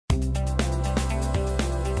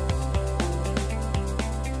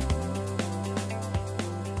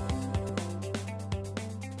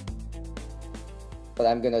but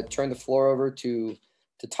I'm going to turn the floor over to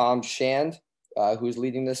Tom Shand, who's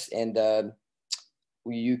leading this. And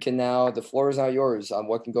you can now, the floor is now yours on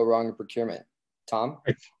what can go wrong in procurement. Tom?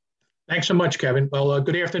 Thanks so much, Kevin. Well,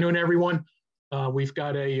 good afternoon, everyone. We've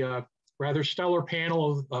got a rather stellar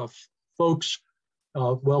panel of folks.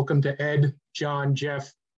 Welcome to Ed, John,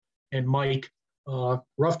 Jeff, and Mike.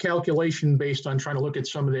 Rough calculation based on trying to look at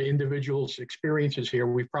some of the individuals' experiences here.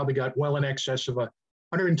 We've probably got well in excess of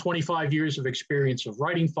 125 years of experience of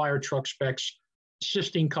writing fire truck specs,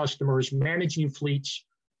 assisting customers, managing fleets.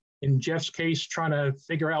 In Jeff's case, trying to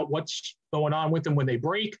figure out what's going on with them when they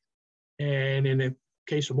break. And in the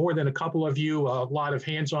case of more than a couple of you, a lot of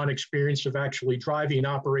hands-on experience of actually driving,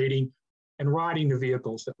 operating, and riding the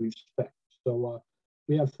vehicles that we've spec. So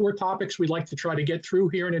we have 4 topics we'd like to try to get through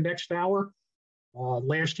here in the next hour.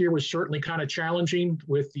 Last year was certainly kind of challenging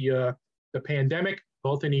with the pandemic,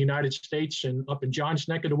 both in the United States and up in John's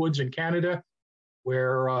neck of the woods in Canada,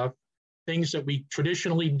 where things that we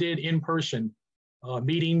traditionally did in person,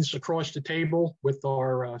 meetings across the table with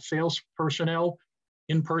our sales personnel,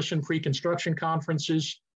 in-person pre-construction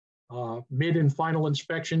conferences, mid and final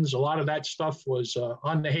inspections, a lot of that stuff was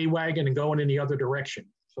on the hay wagon and going in the other direction.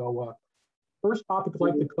 So first topic I'd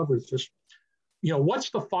like to cover is just, what's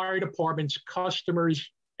the fire department's customers'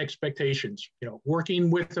 expectations? Working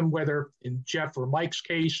with them, whether in Jeff or Mike's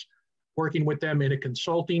case, working with them in a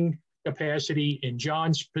consulting capacity, in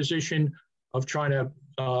John's position of trying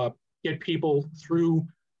to get people through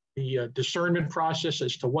the discernment process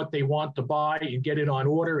as to what they want to buy and get it on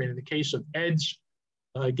order. And in the case of Ed's,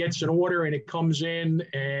 gets an order and it comes in,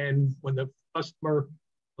 and when the customer,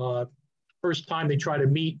 first time they try to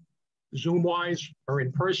meet Zoom-wise or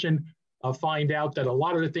in person, find out that a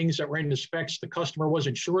lot of the things that were in the specs, the customer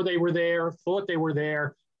wasn't sure they were there, thought they were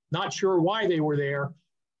there, not sure why they were there.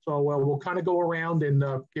 So we'll kind of go around and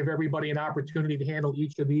give everybody an opportunity to handle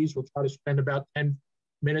each of these. We'll try to spend about 10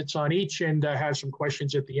 minutes on each and have some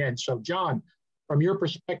questions at the end. So John, from your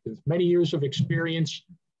perspective, many years of experience,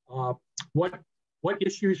 what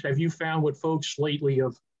issues have you found with folks lately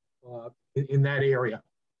in that area?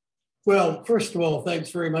 Well, first of all, thanks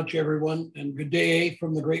very much, everyone, and good day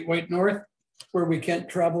from the Great White North, where we can't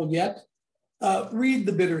travel yet. Read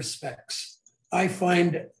the bidder specs. I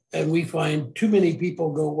find, and we find, too many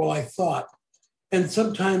people go, well, I thought. And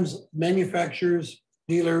sometimes manufacturers,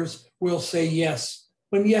 dealers will say yes,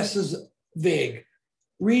 when yes is vague.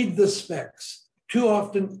 Read the specs. Too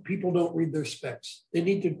often, people don't read their specs. They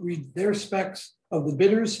need to read their specs of the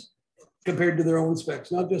bidders compared to their own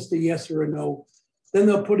specs, not just a yes or a no. Then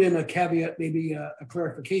they'll put in a caveat, maybe a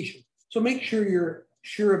clarification. So make sure you're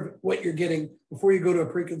sure of what you're getting before you go to a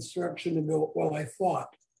pre-construction and go, well, I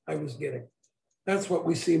thought I was getting. That's what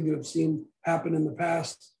we seem to have seen happen in the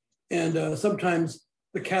past. And sometimes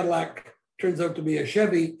the Cadillac turns out to be a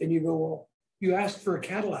Chevy, and you go, well, you asked for a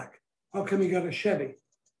Cadillac. How come you got a Chevy?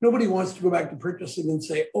 Nobody wants to go back to purchasing and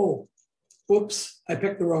say, oh, whoops, I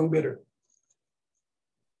picked the wrong bidder.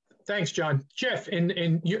 Thanks, John. Jeff,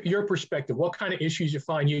 in your perspective, what kind of issues you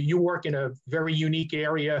find? You work in a very unique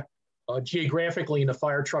area geographically in the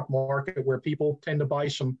fire truck market where people tend to buy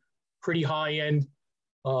some pretty high-end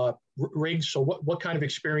rigs. So what kind of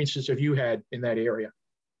experiences have you had in that area?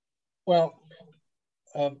 Well,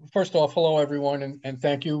 first off, hello, everyone, and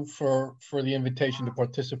thank you for the invitation to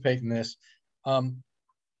participate in this.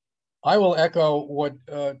 I will echo what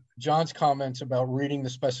John's comments about reading the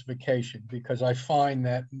specification, because I find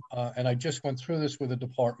that, and I just went through this with a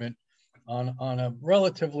department on a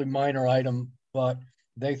relatively minor item, but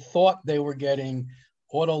they thought they were getting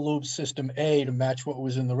auto lube system A to match what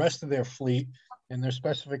was in the rest of their fleet, and their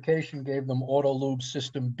specification gave them auto lube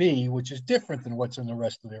system B, which is different than what's in the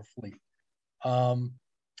rest of their fleet.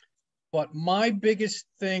 But my biggest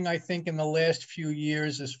thing, I think, in the last few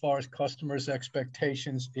years, as far as customers'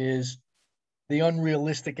 expectations, is the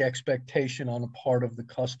unrealistic expectation on the part of the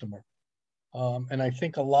customer. And I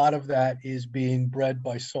think a lot of that is being bred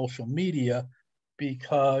by social media,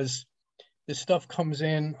 because this stuff comes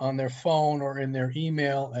in on their phone or in their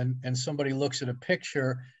email, and somebody looks at a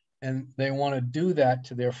picture and they want to do that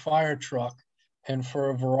to their fire truck. And for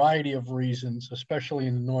a variety of reasons, especially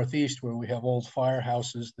in the Northeast, where we have old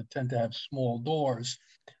firehouses that tend to have small doors,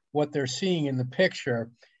 what they're seeing in the picture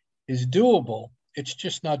is doable. It's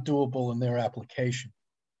just not doable in their application.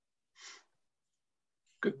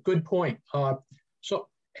 Good point. So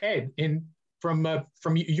Ed, from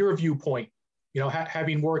your viewpoint,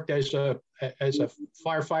 having worked as a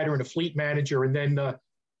firefighter and a fleet manager, and then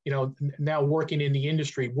now working in the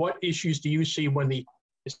industry, what issues do you see when the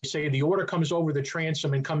order comes over the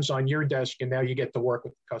transom and comes on your desk, and now you get to work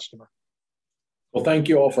with the customer? Well, thank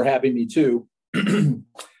you all for having me too.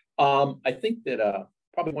 I think that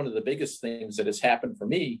probably one of the biggest things that has happened for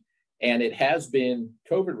me, and it has been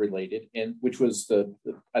COVID related, and which was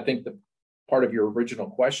I think the part of your original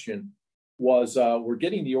question was we're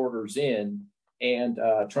getting the orders in and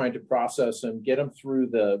trying to process them, get them through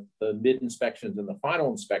the mid inspections and the final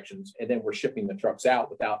inspections, and then we're shipping the trucks out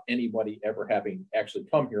without anybody ever having actually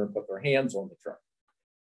come here and put their hands on the truck.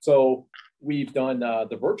 So we've done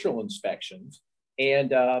the virtual inspections,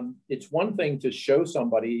 and it's one thing to show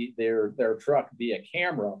somebody their truck via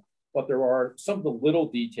camera, but there are some of the little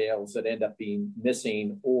details that end up being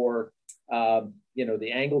missing, or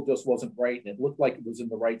the angle just wasn't right, and it looked like it was in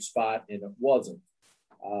the right spot, and it wasn't.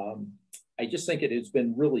 I just think it has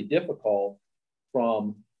been really difficult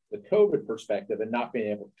from the COVID perspective and not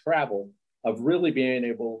being able to travel, of really being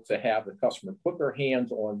able to have the customer put their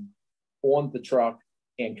hands on the truck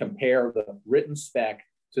and compare the written spec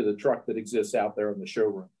to the truck that exists out there in the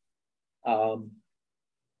showroom. I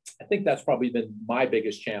think that's probably been my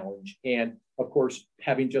biggest challenge. And of course,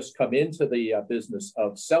 having just come into the business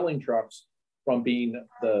of selling trucks from being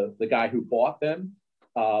the guy who bought them,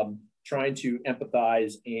 trying to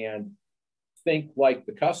empathize and think like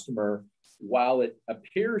the customer, while it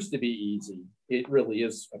appears to be easy, it really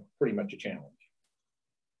is pretty much a challenge.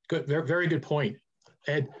 Good, very, very good point,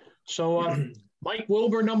 Ed. So, Mike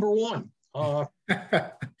Wilbur, number one,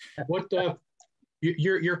 what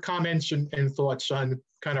your comments and thoughts on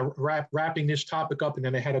kind of wrapping this topic up, and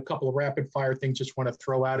then I had a couple of rapid fire things just want to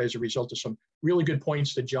throw out as a result of some really good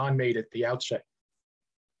points that John made at the outset.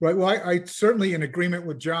 Right. Well, I certainly in agreement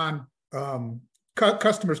with John.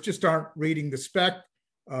 Customers just aren't reading the spec,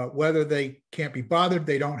 whether they can't be bothered,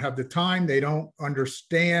 they don't have the time, they don't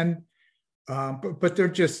understand, but they're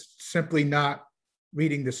just simply not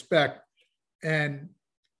reading the spec. And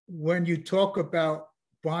when you talk about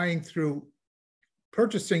buying through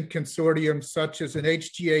purchasing consortiums such as an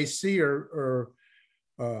HGAC or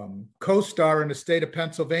CoStar in the state of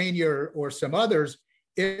Pennsylvania or some others,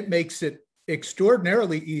 it makes it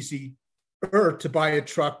extraordinarily easy to buy a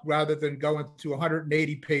truck rather than going to a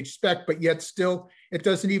 180-page spec, but yet still it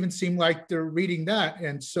doesn't even seem like they're reading that.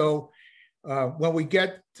 And so when we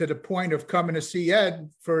get to the point of coming to see Ed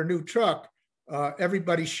for a new truck,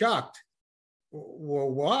 everybody's shocked. Well,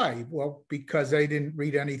 why? Well, because they didn't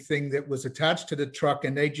read anything that was attached to the truck,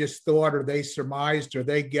 and they just thought, or they surmised, or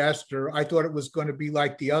they guessed, or I thought it was going to be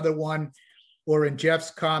like the other one. Or in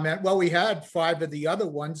Jeff's comment, well, we had 5 of the other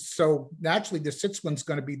ones, so naturally the 6th one's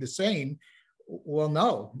going to be the same. Well,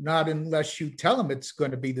 no, not unless you tell them it's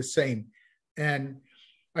going to be the same. And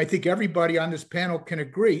I think everybody on this panel can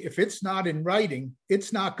agree, if it's not in writing,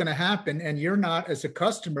 it's not going to happen, and you're not, as a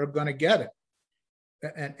customer, going to get it.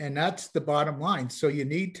 And that's the bottom line. So you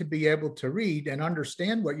need to be able to read and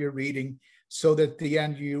understand what you're reading, so that at the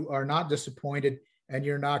end you are not disappointed and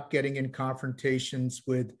you're not getting in confrontations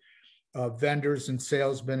with vendors and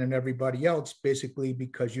salesmen and everybody else, basically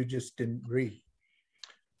because you just didn't read.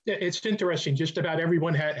 Yeah, it's interesting. Just about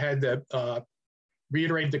everyone had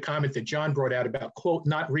reiterated the comment that John brought out about, quote,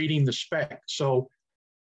 not reading the spec. So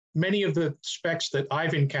many of the specs that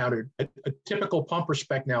I've encountered, a typical pumper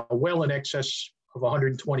spec now, well in excess of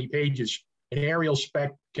 120 pages, an aerial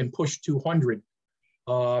spec can push 200.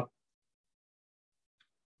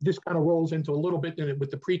 This kind of rolls into a little bit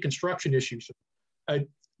with the pre-construction issues.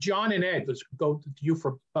 John and Ed, let's go to you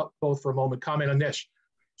for both for a moment, comment on this.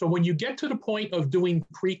 So when you get to the point of doing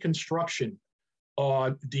pre-construction,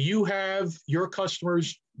 do you have your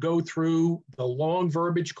customers go through the long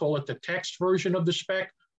verbiage, call it the text version of the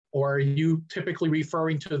spec, or are you typically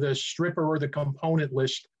referring to the stripper or the component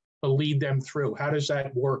list to lead them through? How does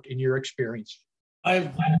that work in your experience?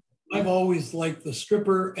 I've always liked the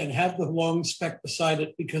stripper and have the long spec beside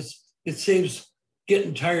it, because it saves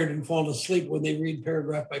getting tired and falling asleep when they read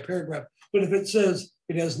paragraph by paragraph. But if it says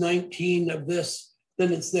it has 19 of this,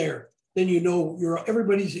 then it's there. Then you know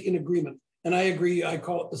everybody's in agreement. And I agree, I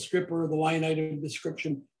call it the stripper, the line item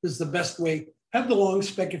description is the best way. Have the long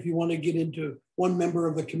spec if you want to get into one member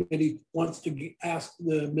of the committee wants to ask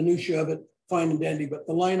the minutia of it, fine and dandy, but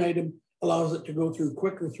the line item allows it to go through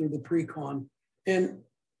quicker through the pre-con. And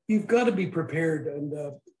you've got to be prepared.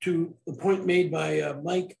 And to the point made by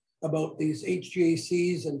Mike about these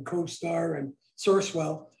HGACs and CoStar and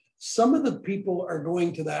Sourcewell, some of the people are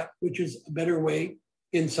going to that, which is a better way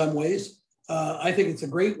in some ways. I think it's a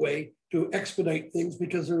great way to expedite things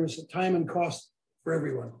because there is a time and cost for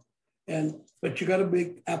everyone. But you got to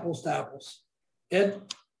make apples to apples. Ed?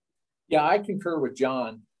 Yeah, I concur with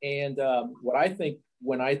John. And what I think,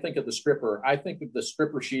 when I think of the stripper, I think of the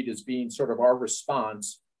stripper sheet as being sort of our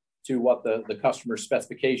response to what the customer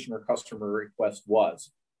specification or customer request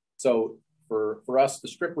was. So For us, the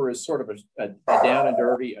stripper is sort of a down and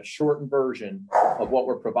dirty, a shortened version of what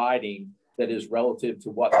we're providing that is relative to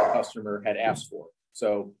what the customer had asked for.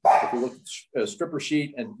 So if we look at a stripper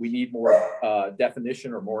sheet and we need more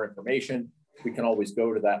definition or more information, we can always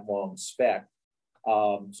go to that long spec.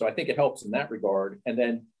 So I think it helps in that regard. And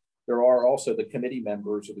then there are also the committee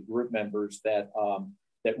members or the group members that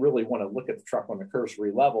that really want to look at the truck on a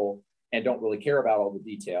cursory level and don't really care about all the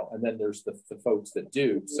detail. And then there's the folks that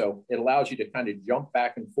do. So it allows you to kind of jump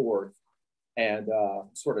back and forth and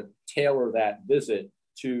sort of tailor that visit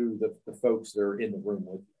to the folks that are in the room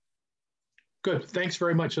with you. Good, thanks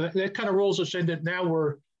very much. So that kind of rolls us into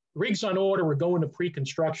now rig's on order, we're going to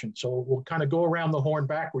pre-construction. So we'll kind of go around the horn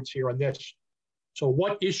backwards here on this. So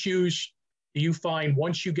what issues do you find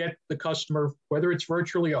once you get the customer, whether it's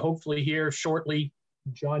virtually or hopefully here shortly,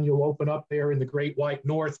 John, you'll open up there in the Great White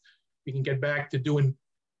North. We can get back to doing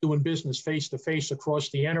business face-to-face across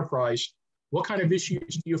the enterprise. What kind of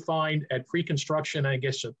issues do you find at pre-construction? I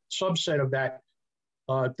guess a subset of that,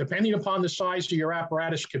 depending upon the size of your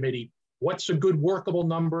apparatus committee, what's a good workable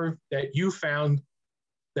number that you found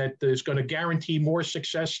that is going to guarantee more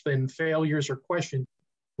success than failures or questions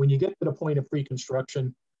when you get to the point of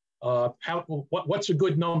pre-construction? What's a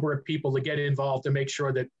good number of people to get involved to make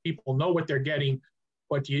sure that people know what they're getting,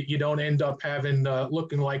 but you don't end up having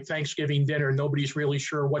looking like Thanksgiving dinner. Nobody's really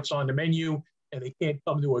sure what's on the menu and they can't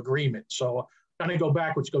come to agreement. So kind of go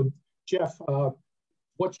backwards. Go, Jeff,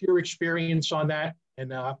 what's your experience on that,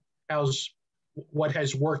 and what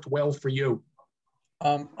has worked well for you?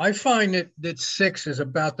 I find that 6 is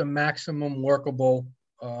about the maximum workable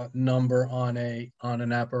number on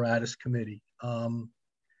an apparatus committee,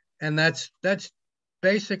 and that's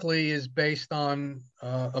basically is based on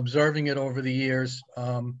observing it over the years.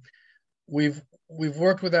 We've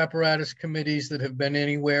worked with apparatus committees that have been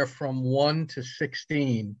anywhere from 1 to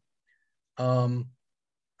 16.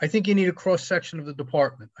 I think you need a cross section of the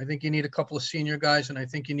department. I think you need a couple of senior guys, and I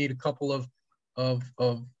think you need a couple of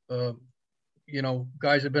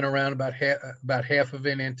guys have been around about half of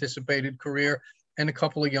an anticipated career, and a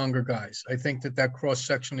couple of younger guys. I think that cross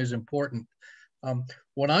section is important.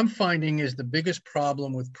 What I'm finding is the biggest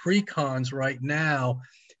problem with pre-cons right now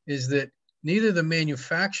is that neither the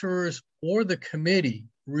manufacturers or the committee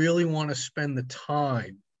really want to spend the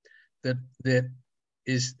time that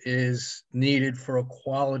is needed for a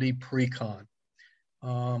quality pre-con.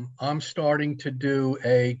 I'm starting to do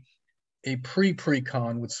a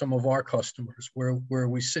pre-con with some of our customers where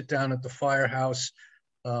we sit down at the firehouse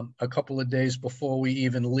a couple of days before we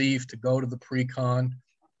even leave to go to the pre-con,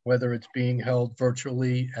 whether it's being held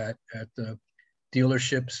virtually at the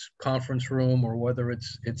dealership's conference room or whether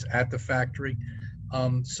it's at the factory,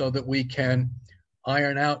 so that we can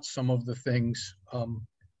iron out some of the things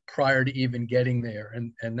prior to even getting there.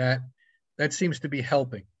 And that seems to be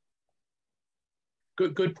helping.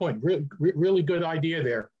 Good point. Really good idea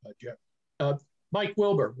there, Jeff. Mike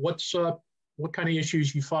Wilbur, what kind of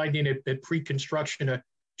issues you finding at pre-construction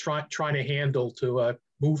trying to handle to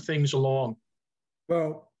move things along?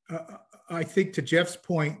 Well, I think to Jeff's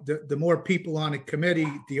point, the more people on a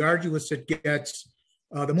committee, the arduous it gets,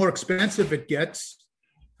 the more expensive it gets,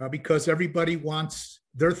 because everybody wants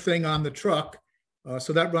their thing on the truck.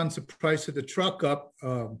 So that runs the price of the truck up.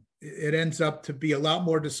 It ends up to be a lot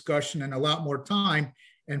more discussion and a lot more time.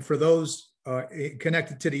 And for those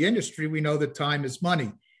connected to the industry, we know that time is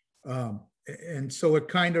money. And so it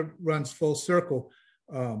kind of runs full circle.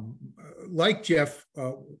 Like Jeff,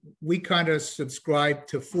 we kind of subscribe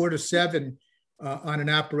to 4 to 7 on an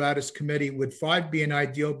apparatus committee, with 5 being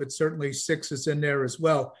ideal, but certainly 6 is in there as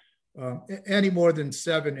well. Any more than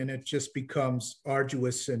 7 and it just becomes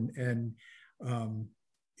arduous, and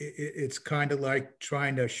it's kind of like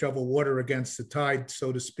trying to shovel water against the tide,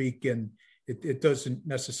 so to speak, and it doesn't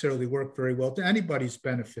necessarily work very well to anybody's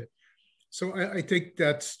benefit. So I think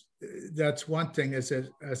that's one thing as it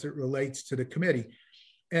relates to the committee.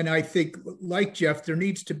 And I think, like Jeff, there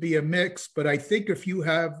needs to be a mix, but I think if you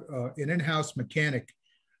have an in-house mechanic,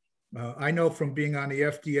 I know from being on the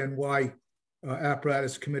FDNY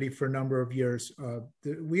apparatus committee for a number of years,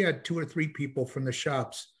 we had 2 or 3 people from the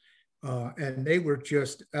shops, and they were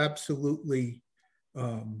just absolutely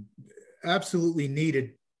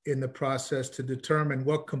needed in the process to determine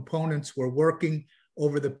what components were working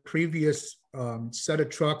over the previous set of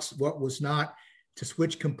trucks, what was not, to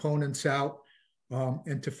switch components out,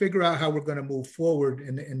 and to figure out how we're going to move forward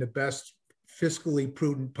in the best fiscally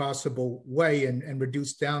prudent possible way and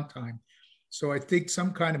reduce downtime. So I think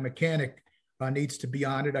some kind of mechanic needs to be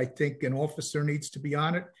on it. I think an officer needs to be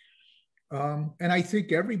on it. And I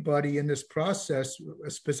think everybody in this process,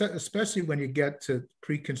 especially when you get to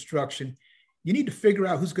pre-construction, you need to figure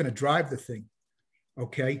out who's going to drive the thing.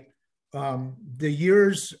 Okay. The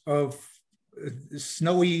years of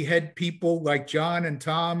snowy head people like John and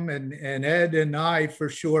Tom and Ed and I, for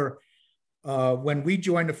sure, when we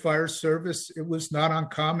joined the fire service, it was not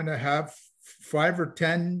uncommon to have 5 or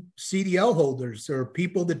 10 CDL holders or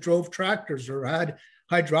people that drove tractors or had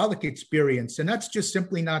hydraulic experience. And that's just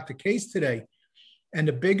simply not the case today. And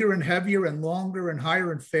the bigger and heavier and longer and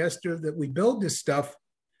higher and faster that we build this stuff,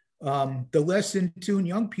 the less in tune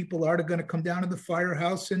young people are going to come down to the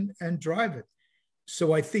firehouse and drive it.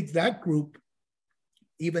 So I think that group,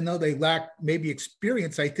 even though they lack maybe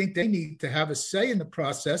experience, I think they need to have a say in the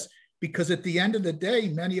process, because at the end of the day,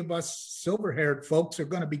 many of us silver-haired folks are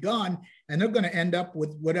going to be gone, and they're going to end up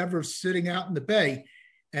with whatever's sitting out in the bay.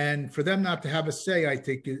 And for them not to have a say, I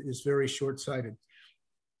think, is very short-sighted.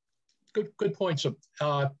 Good points.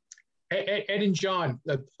 Ed and John,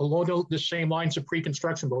 along the same lines of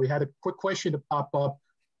pre-construction, but we had a quick question to pop up.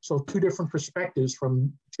 So 2 different perspectives,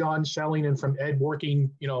 from John selling and from Ed working,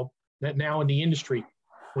 now in the industry.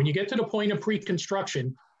 When you get to the point of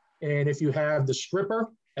pre-construction, and if you have the stripper,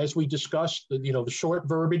 as we discussed, the short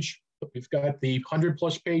verbiage, we've got the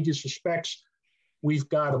 100+ pages of specs, we've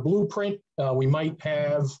got a blueprint, we might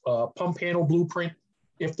have a pump panel blueprint.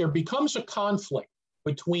 If there becomes a conflict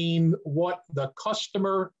between what the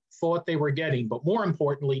customer thought they were getting, but more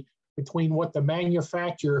importantly, between what the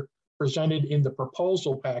manufacturer presented in the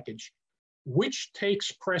proposal package, which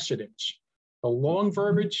takes precedence? The long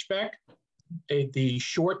verbiage spec, the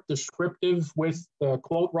short descriptive with the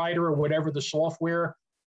quote writer or whatever the software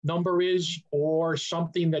number is, or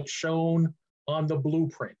something that's shown on the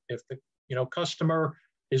blueprint? If the customer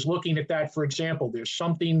is looking at that, for example, there's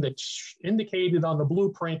something that's indicated on the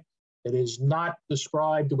blueprint that is not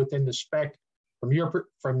described within the spec. From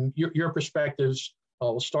your perspectives,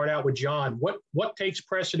 we'll start out with John. What takes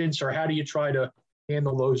precedence, or how do you try to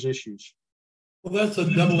handle those issues? Well, that's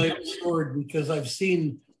a double-edged sword, because I've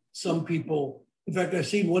seen some people, in fact, I've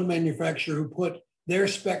seen one manufacturer who put their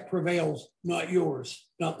spec prevails, not yours,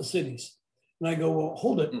 not the city's. And I go, well,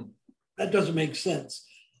 hold it. That doesn't make sense.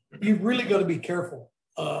 You've really got to be careful.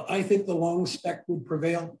 I think the long spec would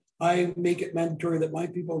prevail. I make it mandatory that my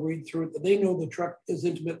people read through it, that they know the truck as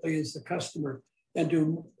intimately as the customer. And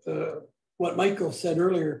do what Michael said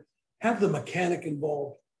earlier, have the mechanic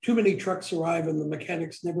involved. Too many trucks arrive and the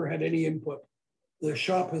mechanics never had any input. The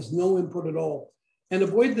shop has no input at all. And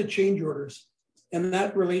avoid the change orders. And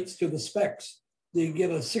that relates to the specs. They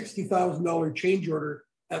get a $60,000 change order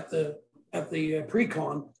at the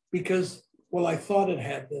pre-con because, well, I thought it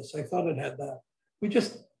had this, I thought it had that.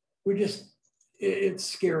 It's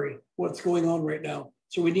scary what's going on right now.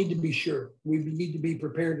 So we need to be sure. We need to be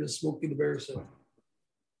prepared, as Smokey the Bear said.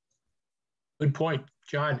 Good point.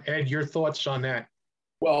 John, Ed, your thoughts on that?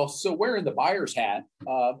 Well, so wearing the buyer's hat,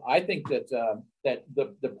 I think that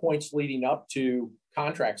the points leading up to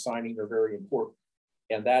contract signing are very important.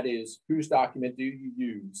 And that is, whose document do you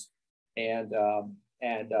use, and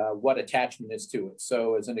what attachment is to it.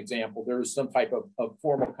 So as an example, there is some type of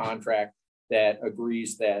formal contract that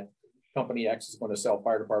agrees that company X is going to sell the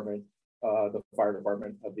fire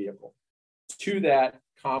department a vehicle. To that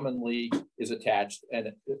commonly is attached,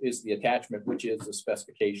 and is the attachment, which is the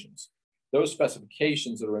specifications. Those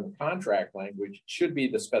specifications that are in the contract language should be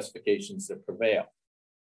the specifications that prevail.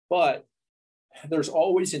 But there's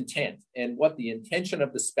always intent, and what the intention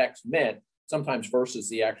of the specs meant sometimes versus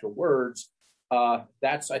the actual words.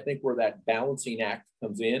 That's, I think, where that balancing act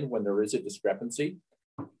comes in when there is a discrepancy.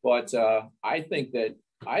 But I think that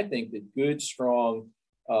good, strong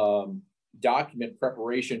document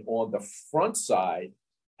preparation on the front side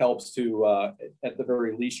helps to, at the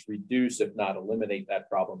very least, reduce, if not eliminate, that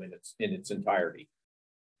problem in its entirety.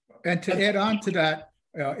 And to add on to that,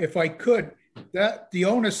 if I could, that the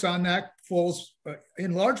onus on that falls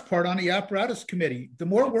in large part on the apparatus committee. The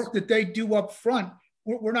more work that they do up front,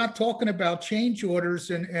 we're not talking about change orders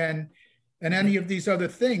and any of these other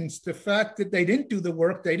things. The fact that they didn't do the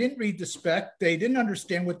work, they didn't read the spec, they didn't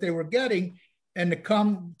understand what they were getting, and to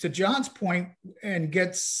come to John's point and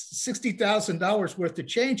get $60,000 worth of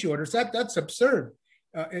change orders, that's absurd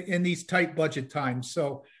in these tight budget times.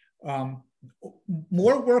 So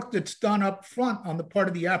more work that's done up front on the part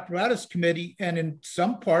of the apparatus committee, and in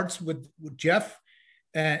some parts with Jeff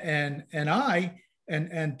and I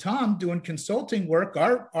and Tom doing consulting work,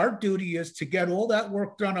 our duty is to get all that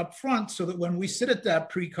work done up front so that when we sit at that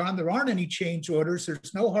pre-con, there aren't any change orders,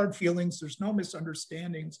 there's no hard feelings, there's no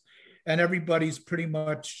misunderstandings, and everybody's pretty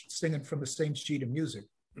much singing from the same sheet of music.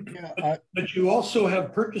 Yeah, but you also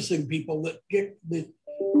have purchasing people that get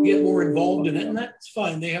more involved in it, and that's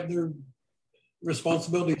fine. They have their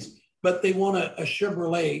responsibilities. but they want a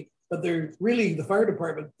Chevrolet, but they're really, the fire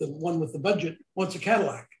department, the one with the budget, wants a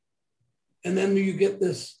Cadillac. And then you get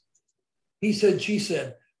this, he said, she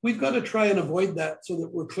said. We've got to try and avoid that so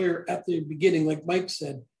that we're clear at the beginning, like Mike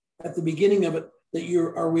said, at the beginning of it,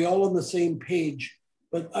 that are we all on the same page?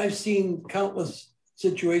 But I've seen countless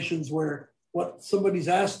situations where what somebody's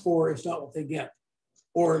asked for is not what they get.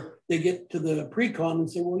 Or they get to the pre-con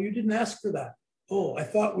and say, well, you didn't ask for that. Oh, I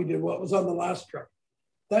thought we did what was on the last truck.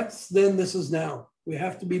 That's then, this is now. We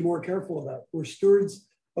have to be more careful of that. We're stewards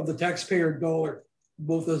of the taxpayer dollar,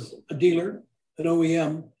 both as a dealer, an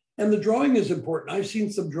OEM, and the drawing is important. I've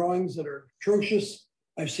seen some drawings that are atrocious.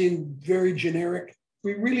 I've seen very generic.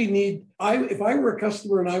 We really need, if I were a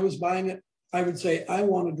customer and I was buying it, I would say, I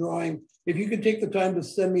want a drawing. If you could take the time to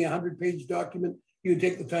send me a 100-page document, you would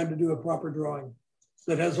take the time to do a proper drawing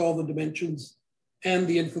that has all the dimensions and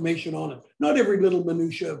the information on it. Not every little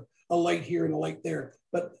minutia of a light here and a light there,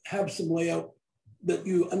 but have some layout that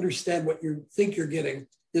you understand what you think you're getting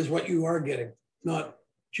is what you are getting. Not,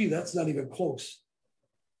 gee, that's not even close.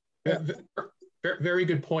 Very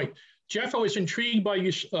good point. Jeff, I was intrigued by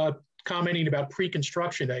you commenting about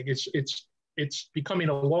pre-construction. It's becoming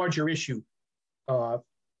a larger issue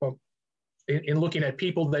in looking at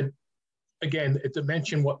people that, again, to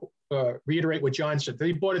mention what, reiterate what John said,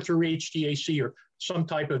 they bought it through HDAC or some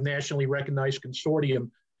type of nationally recognized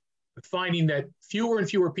consortium, finding that fewer and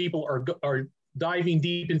fewer people are diving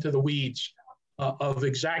deep into the weeds of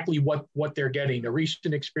exactly what they're getting. A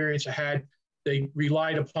recent experience I had, they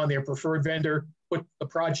relied upon their preferred vendor, put the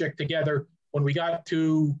project together. When we got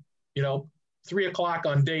to, 3 o'clock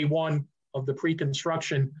on day one of the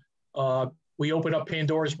pre-construction, we opened up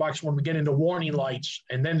Pandora's box when we get into warning lights.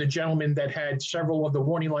 And then the gentleman that had several of the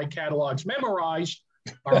warning light catalogs memorized,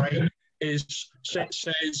 all right,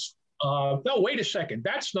 says, no, wait a second,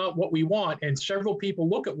 that's not what we want. And several people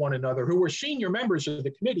look at one another who were senior members of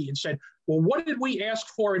the committee and said, well, what did we ask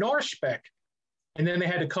for in our spec? And then they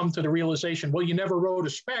had to come to the realization, well, you never wrote a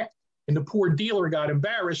spec. And the poor dealer got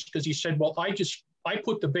embarrassed because he said, well, I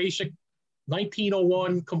put the basic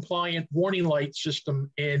 1901 compliant warning light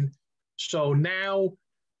system in. So now,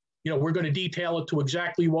 we're going to detail it to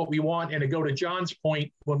exactly what we want. And to go to John's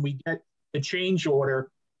point, when we get the change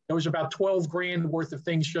order, there was about 12 grand worth of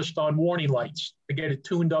things just on warning lights to get it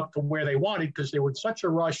tuned up to where they wanted, because they were in such a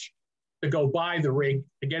rush to go buy the rig,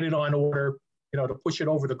 to get it on order, to push it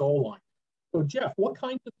over the goal line. So Jeff, what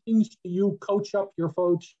kinds of things do you coach up your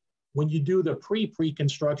folks when you do the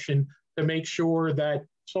pre-construction to make sure that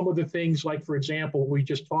some of the things, like, for example, we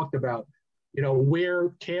just talked about, where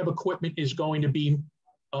cab equipment is going to be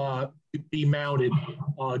mounted,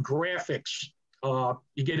 graphics,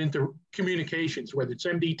 you get into communications, whether it's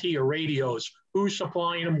MDT or radios, who's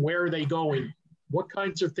supplying them, where are they going? What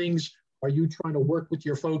kinds of things are you trying to work with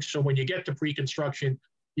your folks so when you get to pre-construction,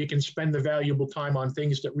 you can spend the valuable time on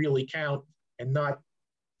things that really count and not,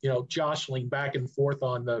 jostling back and forth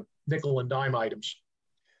on the nickel and dime items?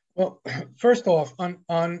 Well, first off,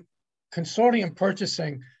 on consortium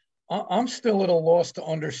purchasing, I'm still at a loss to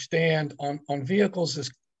understand on vehicles as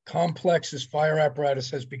complex as fire apparatus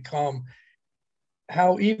has become,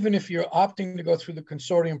 how even if you're opting to go through the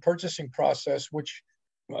consortium purchasing process, which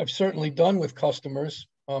I've certainly done with customers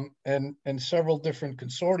and several different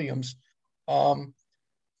consortiums,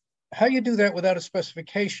 how you do that without a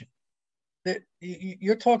specification? That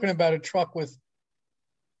you're talking about a truck with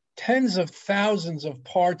tens of thousands of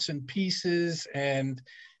parts and pieces, and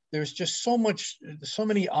there's just so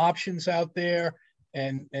many options out there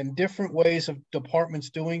and different ways of departments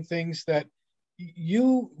doing things that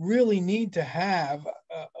you really need to have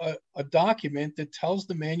a document that tells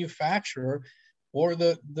the manufacturer or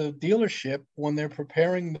the dealership when they're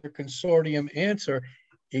preparing their consortium answer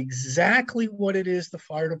exactly what it is the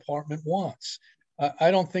fire department wants.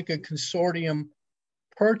 I don't think a consortium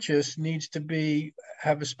purchase needs to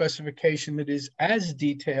have a specification that is as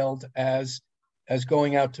detailed as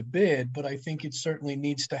going out to bid, but I think it certainly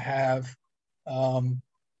needs to have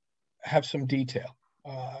some detail.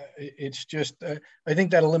 It's just, I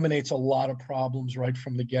think that eliminates a lot of problems right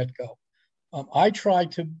from the get-go. I try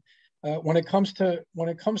to, when it comes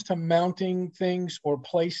to mounting things or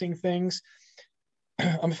placing things,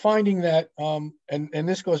 I'm finding that, and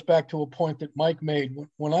this goes back to a point that Mike made.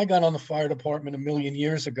 When I got on the fire department a million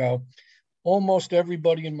years ago, almost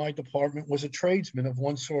everybody in my department was a tradesman of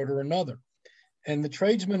one sort or another. And the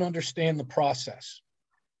tradesmen understand the process.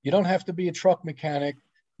 You don't have to be a truck mechanic.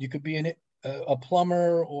 You could be a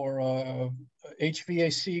plumber or a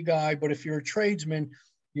HVAC guy, but if you're a tradesman,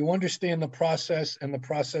 you understand the process and the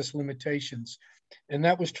process limitations. And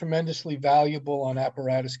that was tremendously valuable on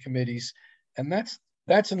apparatus committees. And that's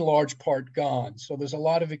That's in large part gone. So there's a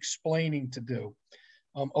lot of explaining to do.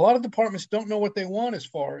 A lot of departments don't know what they want as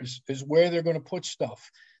far as where they're going to put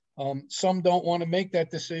stuff. Some don't want to make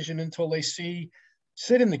that decision until they sit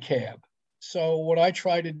in the cab. So what I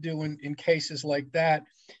try to do in cases like that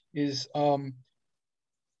is to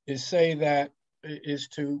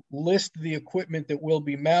list the equipment that will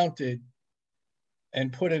be mounted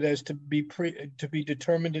and put it as to be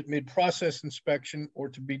determined at mid-process inspection or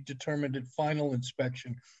to be determined at final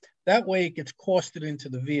inspection. That way it gets costed into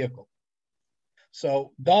the vehicle.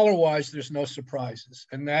 So dollar-wise, there's no surprises.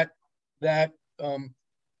 And that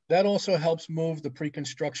also helps move the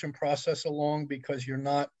pre-construction process along, because you're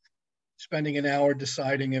not spending an hour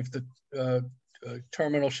deciding if the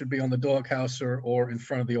terminal should be on the doghouse or in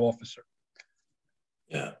front of the officer.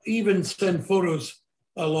 Yeah, even send photos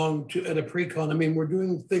along at a pre-con. I mean, we're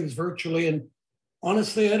doing things virtually, and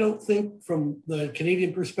honestly, I don't think from the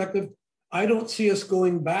Canadian perspective, I don't see us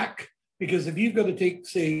going back, because if you've got to take,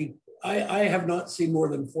 say, I have not seen more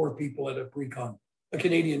than 4 people at a pre-con, a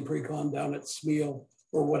Canadian pre-con down at SMEAL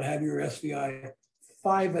or what have you, or SVI,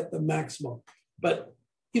 5 at the maximum. But,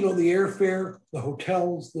 you know, the airfare, the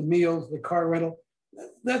hotels, the meals, the car rental,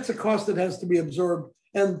 that's a cost that has to be absorbed.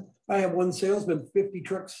 And I have one salesman, 50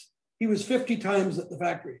 trucks. He was 50 times at the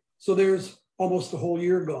factory. So there's almost a whole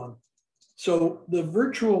year gone. So the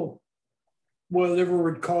virtual, whatever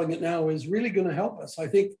we're calling it now, is really going to help us. I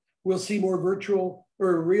think we'll see more virtual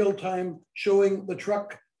or real-time showing the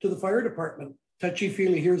truck to the fire department.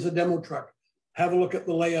 Touchy-feely, here's a demo truck. Have a look at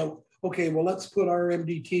the layout. Okay, well, let's put our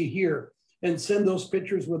MDT here and send those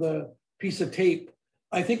pictures with a piece of tape.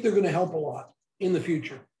 I think they're going to help a lot in the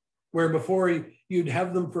future, where before you'd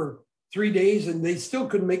have them for 3 days and they still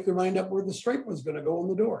couldn't make their mind up where the stripe was going to go in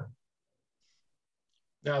the door.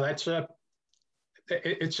 No, it's a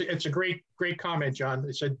great comment, John.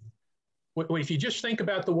 It said, if you just think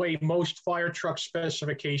about the way most fire truck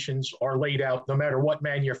specifications are laid out, no matter what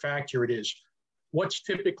manufacturer it is, what's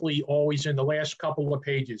typically always in the last couple of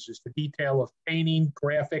pages is the detail of painting,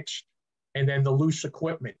 graphics, and then the loose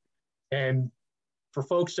equipment. And for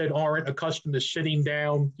folks that aren't accustomed to sitting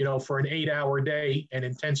down, you know, for an 8-hour day and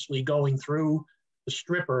intensely going through the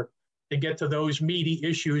stripper to get to those meaty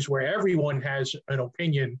issues where everyone has an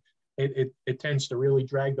opinion, it tends to really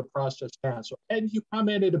drag the process down. So, Ed, you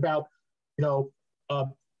commented about, you know,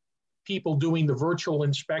 people doing the virtual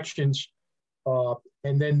inspections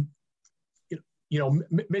and then, you know,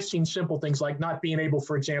 missing simple things like not being able,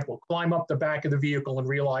 for example, climb up the back of the vehicle and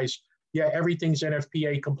realize, yeah, everything's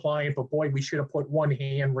NFPA compliant, but boy, we should have put one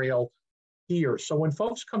handrail here. So when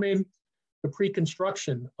folks come in to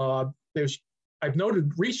pre-construction, I've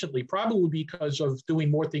noted recently, probably because of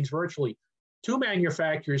doing more things virtually, 2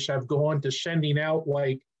 manufacturers have gone to sending out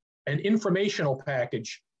like an informational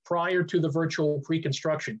package prior to the virtual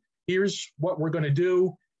pre-construction. Here's what we're going to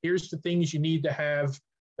do. Here's the things you need to have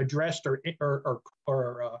addressed or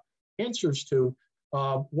answers to.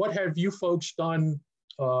 What have you folks done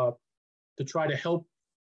to try to help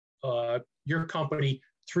your company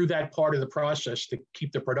through that part of the process to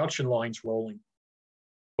keep the production lines rolling?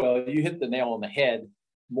 Well, you hit the nail on the head.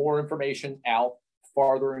 More information out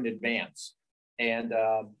farther in advance. And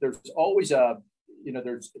there's always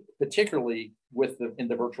there's particularly in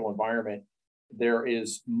the virtual environment, there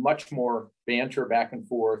is much more banter back and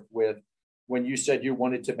forth with, when you said you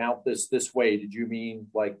wanted to mount this way, did you mean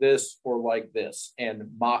like this or like this? And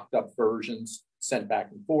mocked up versions sent back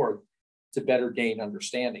and forth to better gain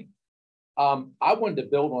understanding. I wanted to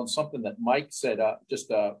build on something that Mike said just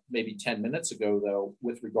maybe 10 minutes ago, though,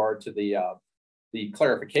 with regard to the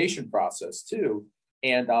clarification process too.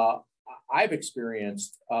 And I've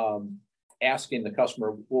experienced asking the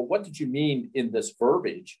customer, well, what did you mean in this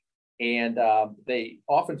verbiage? And they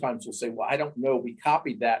oftentimes will say, well, I don't know. We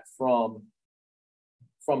copied that from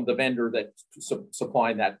the vendor that's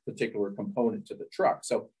supplying that particular component to the truck.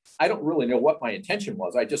 So I don't really know what my intention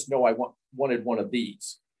was. I just know I wanted one of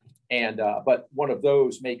these. And but one of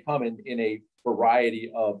those may come in a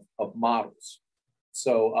variety of models.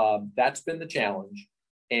 So that's been the challenge.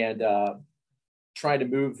 And trying to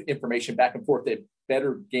move information back and forth to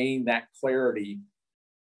better gain that clarity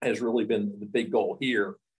has really been the big goal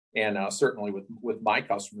here. And certainly with my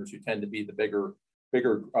customers, who tend to be the bigger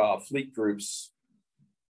fleet groups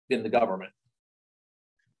in the government.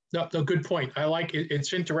 No, good point. I like it.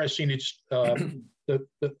 It's interesting. It's the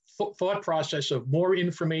thought process of more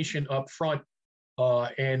information up front,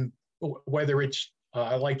 and whether it's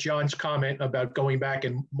I like John's comment about going back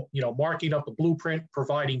and marking up a blueprint,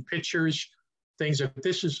 providing pictures, things. If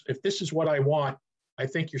this is what I want, I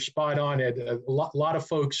think you're spot on. Ed. A lot of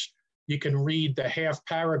folks, you can read the half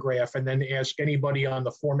paragraph and then ask anybody on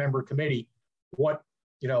the 4-member committee, what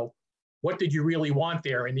did you really want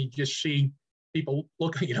there? And you just see people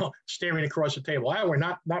looking, staring across the table. We're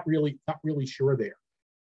not really sure there.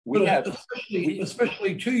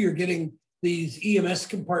 Especially too, you're getting these EMS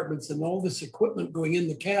compartments and all this equipment going in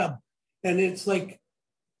the cab, and it's like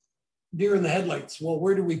deer in the headlights. Well,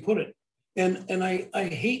 where do we put it? And I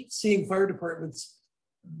hate seeing fire departments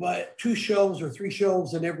but 2 shelves or 3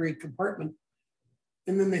 shelves in every compartment,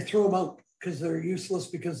 and then they throw them out because they're useless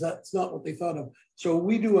because that's not what they thought of. So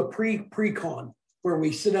we do a pre-con where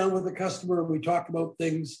we sit down with the customer and we talk about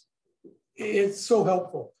things. It's so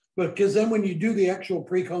helpful, because then when you do the actual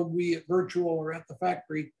pre-con, be it virtual or at the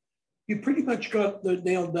factory, you pretty much got the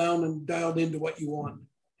nailed down and dialed into what you want,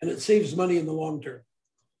 and it saves money in the long term.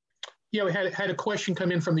 Yeah, we had a question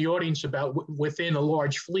come in from the audience about within a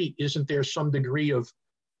large fleet, isn't there some degree of,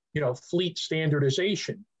 fleet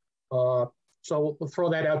standardization? So we'll throw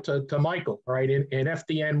that out to Michael, right? In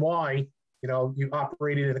FDNY, you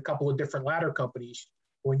operated in a couple of different ladder companies.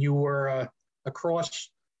 When you were across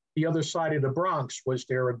the other side of the Bronx, was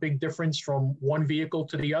there a big difference from one vehicle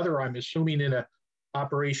to the other? I'm assuming in an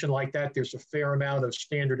operation like that, there's a fair amount of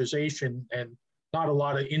standardization and not a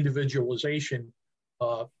lot of individualization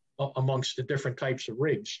amongst the different types of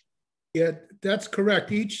rigs. Yeah, that's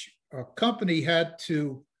correct. Each company had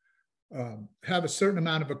to have a certain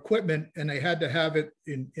amount of equipment, and they had to have it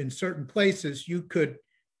in certain places. You could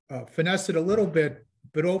finesse it a little bit,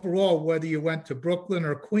 but overall, whether you went to Brooklyn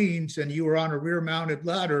or Queens and you were on a rear-mounted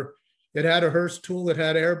ladder, it had a Hearst tool, it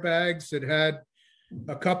had airbags, it had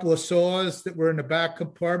a couple of saws that were in the back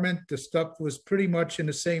compartment. The stuff was pretty much in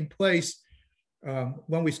the same place.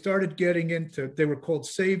 When we started getting into, they were called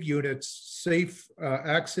SAVE units, safe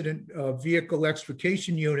accident vehicle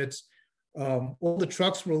extrication units. All the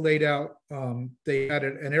trucks were laid out. They had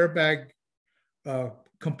an airbag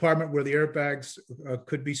compartment where the airbags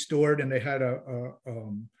could be stored, and they had a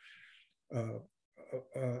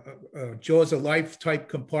Jaws of Life type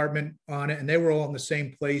compartment on it, and they were all in the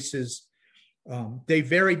same places. They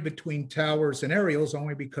varied between towers and aerials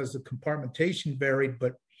only because the compartmentation varied,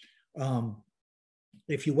 but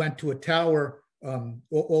if you went to a tower,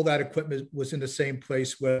 all that equipment was in the same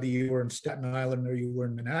place, whether you were in Staten Island or you were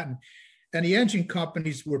in Manhattan. And the engine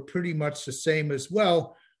companies were pretty much the same as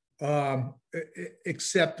well,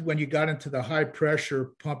 except when you got into the high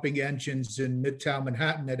pressure pumping engines in Midtown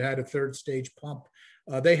Manhattan that had a 3rd stage pump.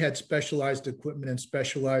 They had specialized equipment and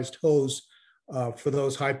specialized hose for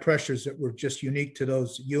those high pressures that were just unique to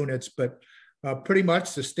those units. But pretty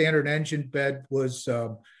much the standard engine bed was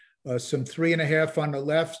some 3.5 on the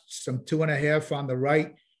left, some 2.5 on the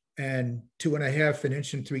right, and 2.5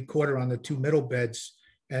 1 3/4 on the 2 middle beds.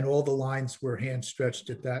 And all the lines were hand stretched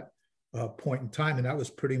at that point in time. And that was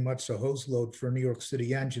pretty much a hose load for a New York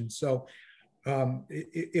City engine. So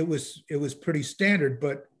it was pretty standard.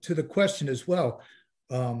 But to the question as well,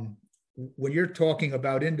 when you're talking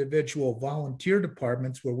about individual volunteer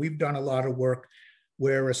departments, where we've done a lot of work,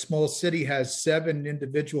 where a small city has 7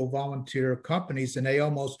 individual volunteer companies, and they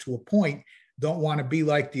almost to a point don't want to be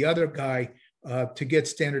like the other guy, to get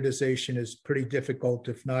standardization is pretty difficult,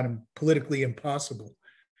 if not politically impossible.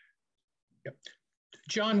 Yep.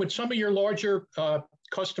 John, with some of your larger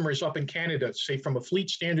customers up in Canada, say from a fleet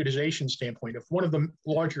standardization standpoint, if one of the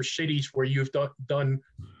larger cities where you've done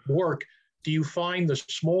work, do you find the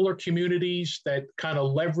smaller communities that kind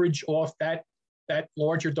of leverage off that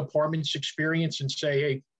larger department's experience and say,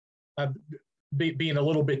 hey, I'm being a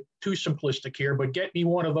little bit too simplistic here, but get me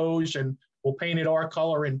one of those and we'll paint it our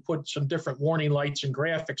color and put some different warning lights and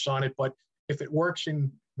graphics on it. But if it works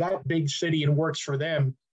in that big city and works for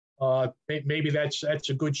them, maybe that's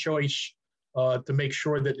a good choice to make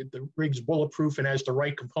sure that the rig's bulletproof and has the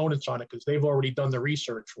right components on it, because they've already done the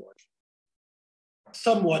research for it.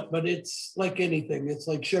 Somewhat, but it's like anything. It's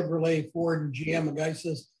like Chevrolet, Ford, and GM. A guy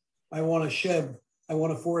says, I want a Chev, I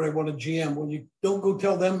want a Ford, I want a GM. When you don't go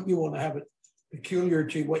tell them you want to have it peculiar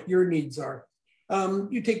to what your needs are.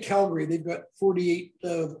 You take Calgary, they've got 48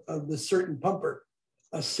 of the certain pumper.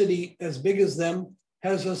 A city as big as them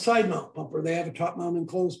has a side mount pumper. They have a top mount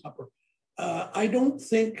enclosed pumper. I don't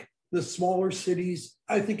think the smaller cities,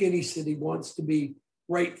 I think any city wants to be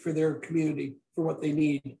right for their community for what they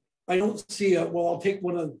need. I don't see I'll take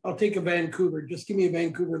a Vancouver, just give me a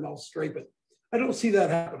Vancouver and I'll stripe it. I don't see that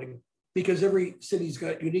happening because every city's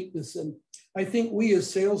got uniqueness. And I think we as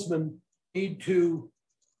salesmen need to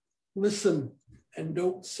listen and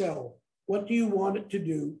don't sell. What do you want it to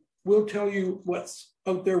do? We'll tell you what's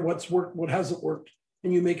out there, what's worked, what hasn't worked,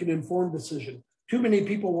 and you make an informed decision. Too many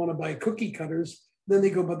people want to buy cookie cutters, then they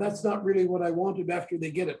go, but that's not really what I wanted after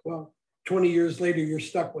they get it. Well, 20 years later, you're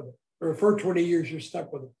stuck with it, or for 20 years, you're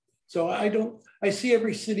stuck with it. So I see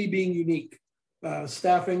every city being unique,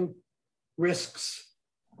 staffing, risks,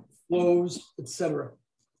 flows, etc.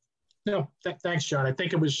 No, thanks, John. I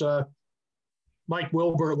think it was Mike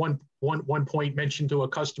Wilbur at one point mentioned to a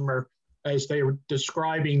customer as they were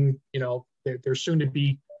describing, their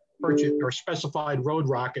soon-to-be purchased or specified road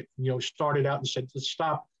rocket, started out and said,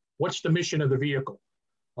 stop, what's the mission of the vehicle?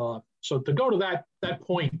 So to go to that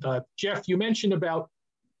point, Jeff, you mentioned about,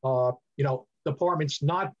 departments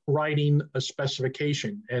not writing a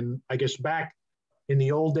specification. And I guess back in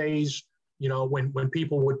the old days, when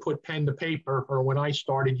people would put pen to paper, or when I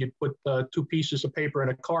started, you'd put 2 pieces of paper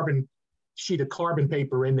and a sheet of carbon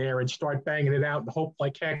paper in there and start banging it out and hope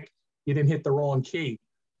like heck you didn't hit the wrong key.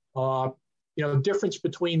 The difference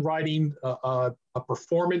between writing a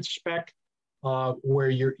performance spec where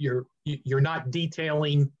you're not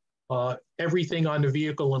detailing everything on the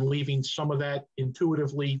vehicle and leaving some of that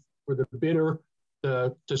intuitively for the bidder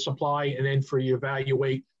to supply and then for you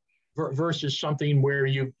evaluate, versus something where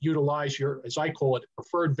you utilize your, as I call it,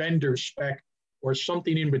 preferred vendor spec or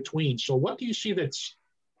something in between. So what do you see that's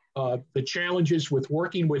the challenges with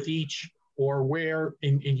working with each, or where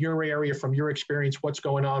in your area, from your experience, what's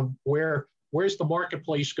going on? Where's the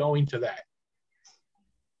marketplace going to that?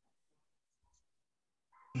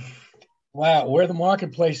 Wow, where the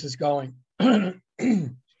marketplace is going.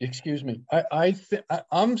 Excuse me.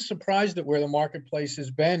 I'm surprised at where the marketplace has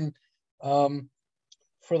been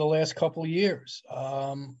for the last couple of years.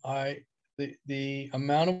 The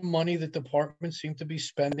amount of money that departments seem to be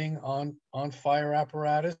spending on fire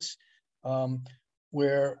apparatus,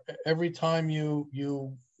 where every time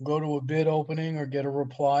you go to a bid opening or get a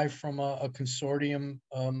reply from a consortium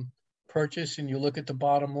purchase and you look at the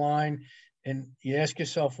bottom line and you ask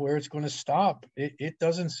yourself where it's going to stop, it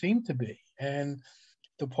doesn't seem to be. And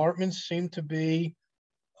departments seem to be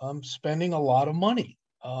spending a lot of money,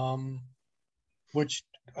 which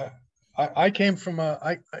I came from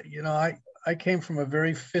I came from a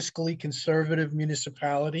very fiscally conservative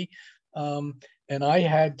municipality, and I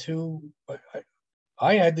had to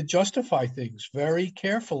justify things very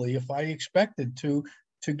carefully if I expected to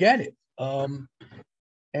get it. And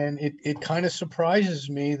it kind of surprises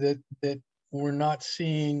me that we're not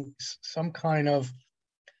seeing some kind of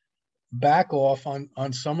back off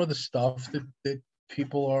on some of the stuff that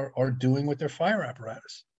people are doing with their fire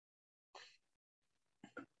apparatus.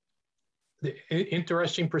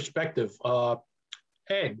 Interesting perspective.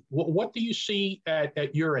 Ed, what do you see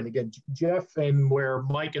at your end? Again, Jeff, and where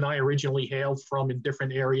Mike and I originally hailed from in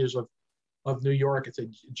different areas of New York, it's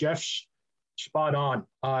Jeff's spot on.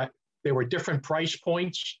 There were different price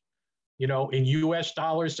points, in U.S.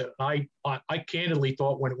 dollars. That I candidly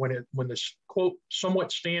thought when this quote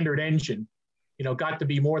somewhat standard engine, got to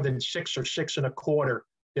be more than 6 or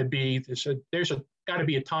 6.25, there's got to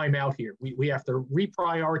be a timeout here. We have to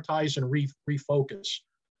reprioritize and refocus.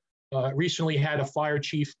 Recently had a fire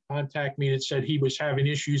chief contact me that said he was having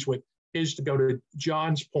issues with to go to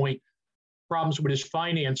John's point, problems with his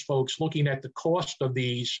finance folks looking at the cost of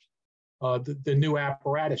these, the new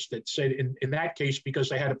apparatus, that said in that case, because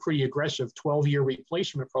they had a pretty aggressive 12-year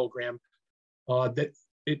replacement program, that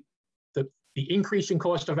the increasing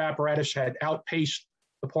cost of apparatus had outpaced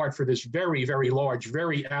the part for this very, very large,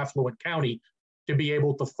 very affluent county to be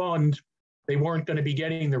able to fund. They weren't going to be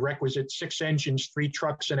getting the requisite 6 engines, 3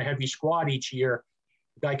 trucks, and a heavy squad each year.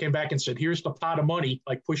 The guy came back and said, here's the pot of money,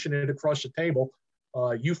 like pushing it across the table.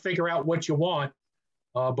 You figure out what you want,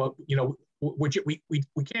 but we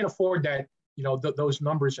can't afford that, those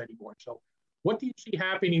numbers anymore. So what do you see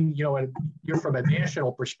happening, and you're from a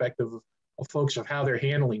national perspective of folks of how they're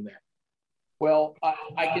handling that? Well,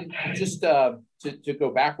 I can just to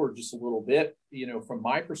go backward just a little bit, from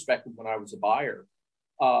my perspective, when I was a buyer,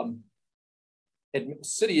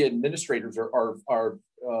 city administrators are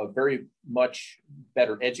very much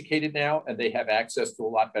better educated now, and they have access to a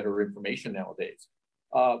lot better information nowadays.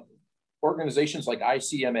 Organizations like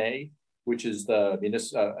ICMA, which is a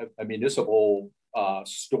municipal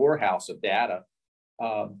storehouse of data,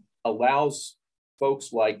 allows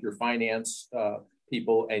folks like your finance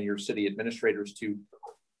people and your city administrators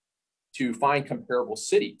to find comparable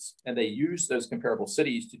cities. And they use those comparable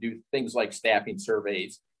cities to do things like staffing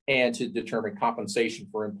surveys and to determine compensation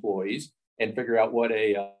for employees and figure out what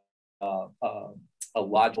a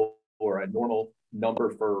logical or a normal number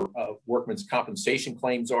for workmen's compensation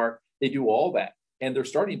claims are. They do all that. And they're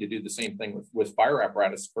starting to do the same thing with fire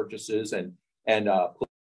apparatus purchases and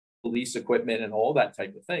police equipment and all that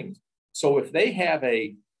type of things. So if they have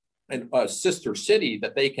a sister city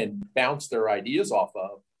that they can bounce their ideas off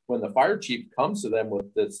of when the fire chief comes to them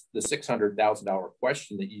with the $600,000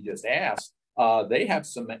 question that you just asked, they have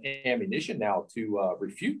some ammunition now to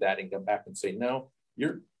refute that and come back and say, no,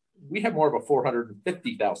 we have more of a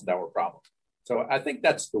 $450,000 problem. So I think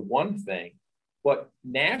that's the one thing. But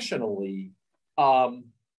nationally,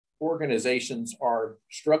 organizations are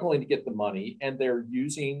struggling to get the money, and they're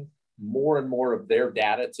using more and more of their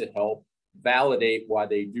data to help validate why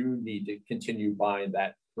they do need to continue buying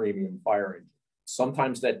that premium fire engine.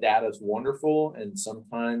 Sometimes that data is wonderful, and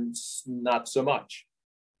sometimes not so much.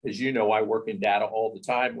 As you know, I work in data all the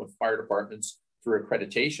time with fire departments through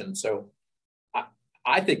accreditation. So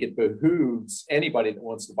I think it behooves anybody that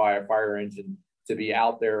wants to buy a fire engine to be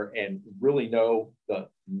out there and really know the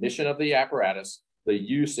mission of the apparatus, the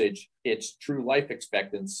usage, its true life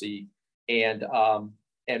expectancy, and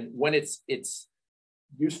when its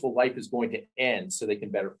useful life is going to end, so they can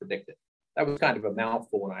better predict it. That was kind of a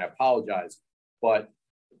mouthful, and I apologize, but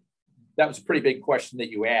that was a pretty big question that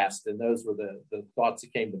you asked, and those were the thoughts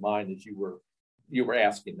that came to mind as you were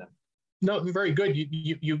asking them. No, very good.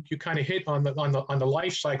 You kind of hit on the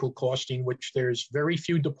life cycle costing, which there's very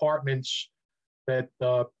few departments that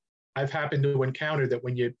I've happened to encounter that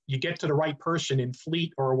when you get to the right person in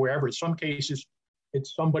fleet or wherever, in some cases,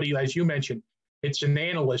 it's somebody, as you mentioned, it's an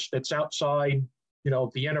analyst that's outside,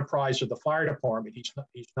 the enterprise of the fire department.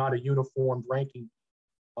 He's not a uniformed ranking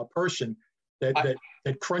person that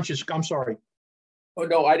crunches. I'm sorry. Oh,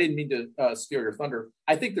 no, I didn't mean to steal your thunder.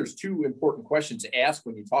 I think there's two important questions to ask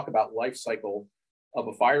when you talk about life cycle of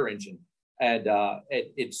a fire engine. And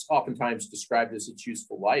it's oftentimes described as its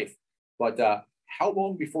useful life. But how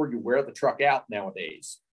long before you wear the truck out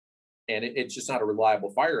nowadays? And it's just not a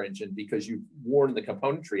reliable fire engine because you've worn the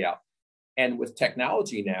componentry out. And with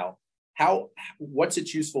technology now, what's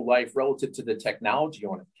its useful life relative to the technology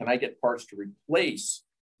on it? Can I get parts to replace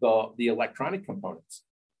the electronic components?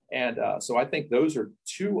 And so I think those are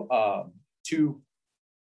two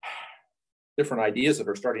different ideas that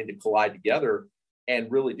are starting to collide together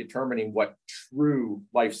and really determining what true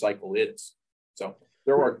life cycle is. So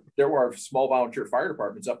there are small volunteer fire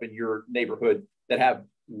departments up in your neighborhood that have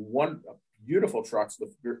beautiful trucks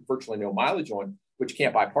with virtually no mileage on, which you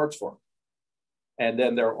can't buy parts for. And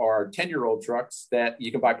then there are 10-year-old trucks that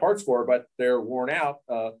you can buy parts for, but they're worn out,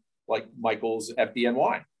 like Michael's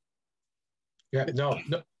FDNY. Yeah, no,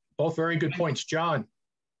 both very good points. John.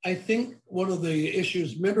 I think one of the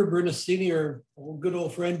issues, remember Bernasini, our good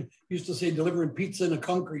old friend, used to say delivering pizza in a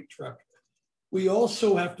concrete truck. We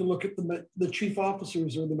also have to look at the chief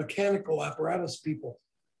officers or the mechanical apparatus people.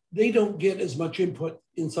 They don't get as much input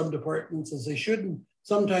in some departments as they should. And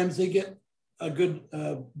sometimes they get a good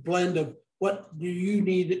blend of what do you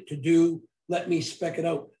need it to do? Let me spec it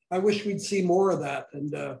out. I wish we'd see more of that.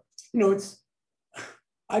 And,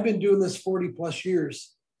 I've been doing this 40 plus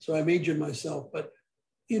years, so I've aged myself, but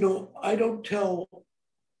I don't tell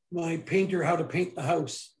my painter how to paint the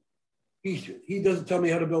house. He doesn't tell me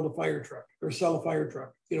how to build a fire truck or sell a fire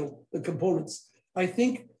truck, the components. I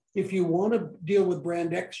think if you want to deal with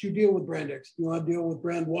brand X, you deal with brand X. You want to deal with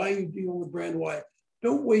brand Y, you deal with brand Y.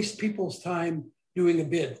 Don't waste people's time doing a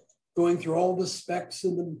bid, going through all the specs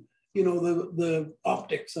and the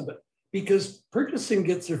optics of it, because purchasing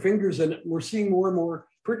gets their fingers in it. We're seeing more and more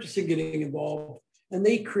purchasing getting involved, and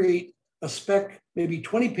they create a spec, maybe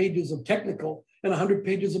 20 pages of technical and 100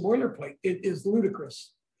 pages of boilerplate. It is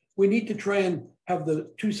ludicrous. We need to try and have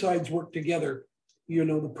the two sides work together.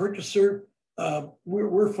 The purchaser,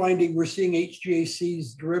 we're seeing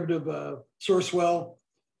HGAC's derivative Sourcewell,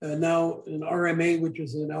 now an RMA, which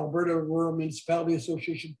is an Alberta Rural Municipality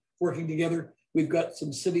Association, working together. We've got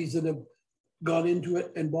some cities that have gone into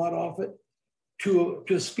it and bought off it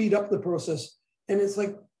to speed up the process. And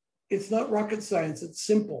it's not rocket science, it's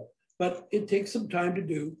simple, but it takes some time to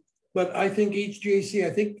do. But I think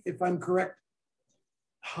HGAC, if I'm correct,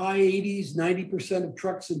 high 80s, 90% of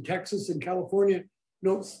trucks in Texas and California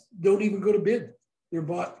don't even go to bid. They're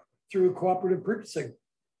bought through cooperative purchasing.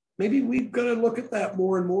 Maybe we've got to look at that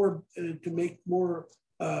more and more to make more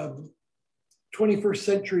 21st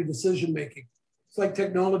century decision-making. It's like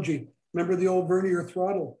technology. Remember the old vernier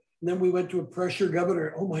throttle? And then we went to a pressure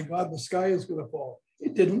governor. Oh my God, the sky is going to fall.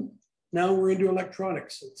 It didn't. Now we're into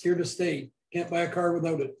electronics. It's here to stay. Can't buy a car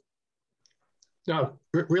without it. No,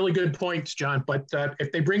 really good points, John. But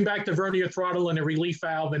if they bring back the vernier throttle and the relief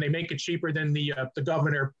valve and they make it cheaper than the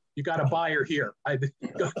governor, you got a buyer here. I'd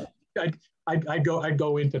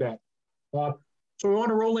go into that. So we want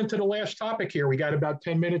to roll into the last topic here. We got about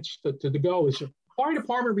 10 minutes to go. Is fire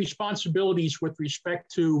department responsibilities with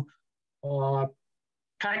respect to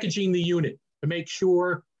packaging the unit to make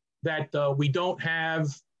sure that we don't have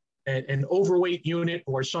an overweight unit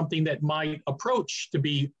or something that might approach to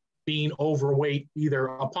being overweight either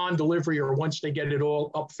upon delivery or once they get it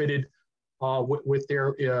all upfitted with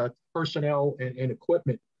their personnel and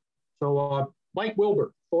equipment. So Mike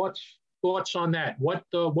Wilbur, thoughts on that? What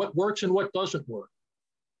works and what doesn't work?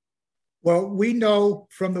 Well, we know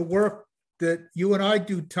from the work that you and I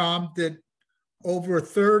do, Tom, that over a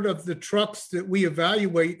third of the trucks that we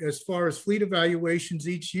evaluate as far as fleet evaluations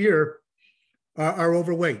each year are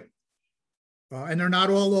overweight. And they're not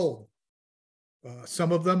all old.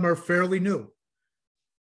 Some of them are fairly new.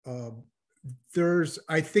 There's,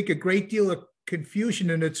 I think, a great deal of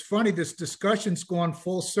confusion, and it's funny, this discussion's gone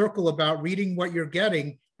full circle about reading what you're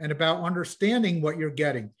getting and about understanding what you're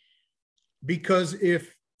getting. Because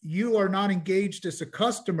if you are not engaged as a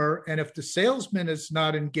customer, and if the salesman is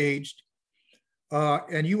not engaged,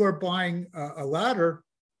 and you are buying a ladder,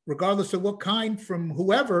 regardless of what kind from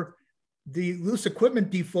whoever, the loose equipment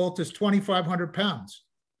default is 2,500 pounds.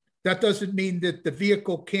 That doesn't mean that the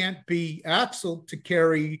vehicle can't be axled to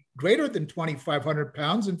carry greater than 2,500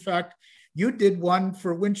 pounds. In fact, you did one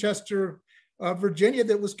for Winchester, Virginia,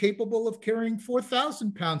 that was capable of carrying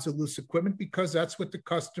 4,000 pounds of loose equipment because that's what the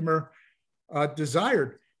customer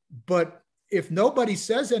desired. But if nobody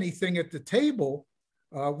says anything at the table,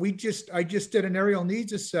 I just did an aerial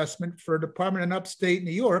needs assessment for a department in upstate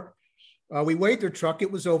New York. We weighed their truck.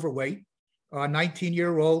 It was overweight,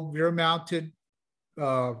 19-year-old rear-mounted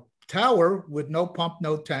tower with no pump,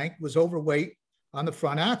 no tank, was overweight on the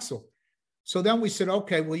front axle. So then we said,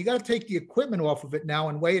 okay, well, you got to take the equipment off of it now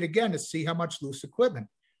and weigh it again to see how much loose equipment.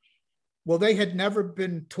 Well, they had never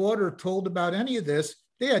been taught or told about any of this.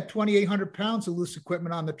 They had 2,800 pounds of loose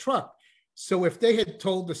equipment on the truck. So if they had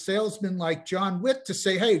told the salesman like John Witt to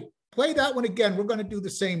say, hey, play that one again, we're going to do the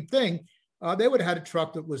same thing, they would have had a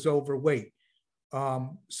truck that was overweight.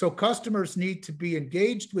 So customers need to be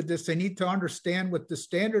engaged with this. They need to understand what the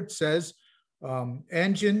standard says.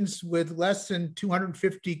 Engines with less than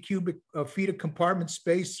 250 cubic feet of compartment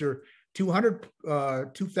space or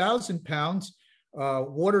 2,000 pounds.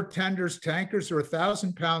 Water tenders, tankers are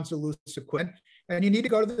 1,000 pounds of loose equipment. And you need to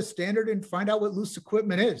go to the standard and find out what loose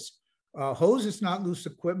equipment is. Hose is not loose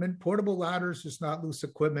equipment. Portable ladders is not loose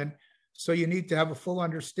equipment. So you need to have a full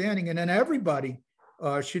understanding. And then everybody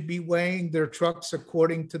should be weighing their trucks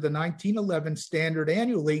according to the 1911 standard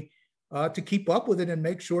annually to keep up with it and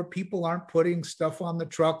make sure people aren't putting stuff on the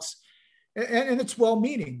trucks. And it's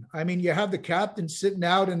well-meaning. I mean, you have the captain sitting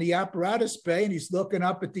out in the apparatus bay and he's looking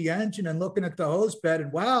up at the engine and looking at the hose bed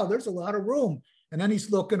and wow, there's a lot of room. And then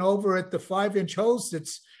he's looking over at the 5-inch hose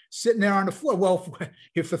that's sitting there on the floor. Well,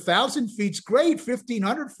 if 1,000 feet's great,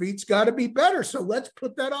 1,500 feet's got to be better. So let's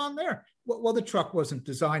put that on there. Well, the truck wasn't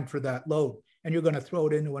designed for that load, and you're going to throw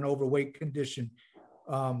it into an overweight condition.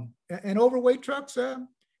 And overweight trucks,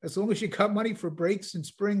 as long as you got money for brakes and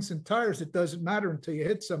springs and tires, it doesn't matter until you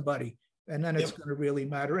hit somebody, and then it's going to really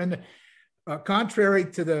matter. And contrary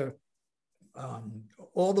to the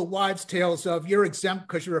all the wives' tales of you're exempt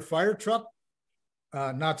because you're a fire truck,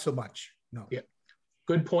 not so much. No. Yeah,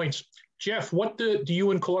 good points. Jeff, what do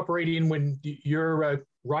you incorporate in when you're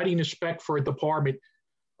writing a spec for a department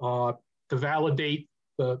to validate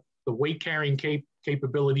the weight carrying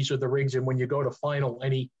capabilities of the rigs, and when you go to final,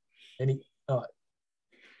 any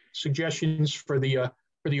suggestions for the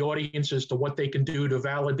audience as to what they can do to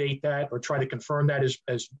validate that or try to confirm that as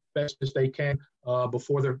best as they can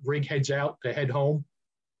before the rig heads out to head home?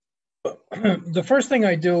 The first thing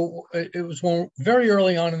I do, it was very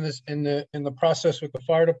early on in the process with the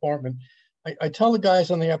fire department. I tell the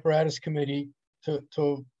guys on the apparatus committee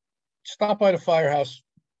to stop by the firehouse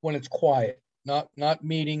when it's quiet, not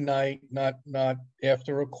meeting night, not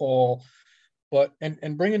after a call, but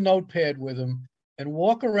and bring a notepad with them and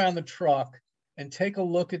walk around the truck and take a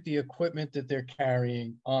look at the equipment that they're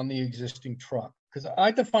carrying on the existing truck. Because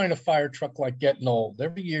I define a fire truck like getting old.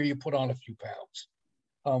 Every year you put on a few pounds.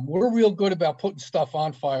 We're real good about putting stuff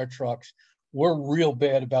on fire trucks. We're real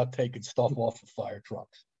bad about taking stuff off of fire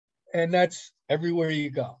trucks. And that's everywhere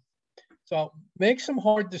you go. So make some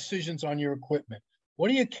hard decisions on your equipment.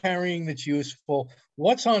 What are you carrying that's useful?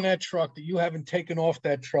 What's on that truck that you haven't taken off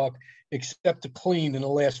that truck except to clean in the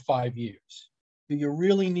last 5 years? Do you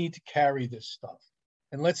really need to carry this stuff?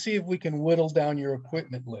 And let's see if we can whittle down your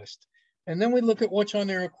equipment list. And then we look at what's on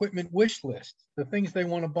their equipment wish list, the things they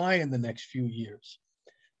want to buy in the next few years.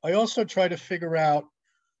 I also try to figure out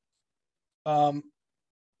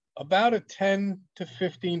about a 10 to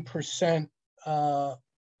 15%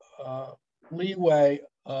 leeway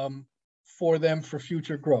for them for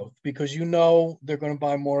future growth, because you know they're going to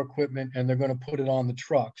buy more equipment and they're going to put it on the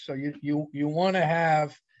truck. So you want to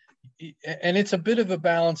have and it's a bit of a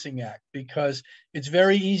balancing act, because it's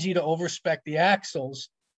very easy to overspec the axles,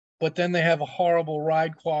 but then they have a horrible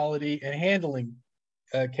ride quality and handling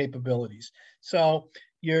capabilities. So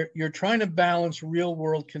you're trying to balance real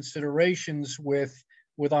world considerations with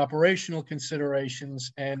operational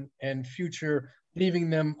considerations and future, leaving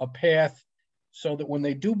them a path so that when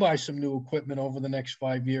they do buy some new equipment over the next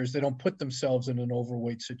 5 years, they don't put themselves in an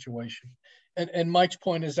overweight situation. And Mike's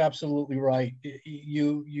point is absolutely right.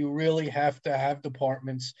 You really have to have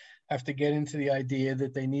departments have to get into the idea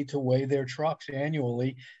that they need to weigh their trucks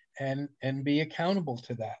annually and be accountable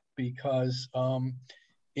to that, because not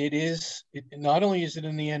only is it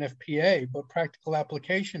in the NFPA, but practical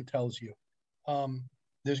application tells you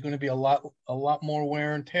there's going to be a lot more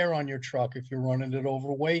wear and tear on your truck if you're running it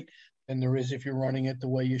overweight than there is if you're running it the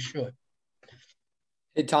way you should.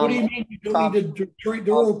 Hey, Tom. What do you mean you don't need a Detroit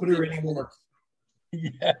door opener anymore?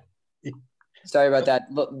 Yeah. Sorry about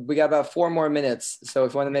that. Look, we got about 4 more minutes. So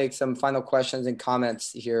if you want to make some final questions and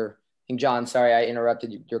comments here. And John, sorry, I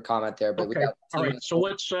interrupted your comment there, but okay. All right. So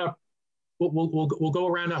let's we'll go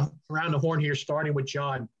around the horn here, starting with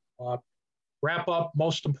John. Wrap up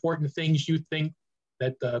most important things you think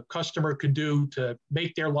that the customer could do to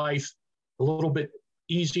make their life a little bit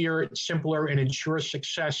easier, simpler, and ensure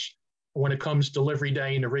success when it comes delivery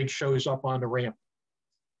day and the rig shows up on the ramp.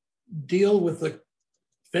 Deal with the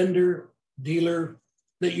vendor, dealer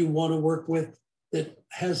that you want to work with that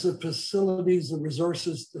has the facilities, the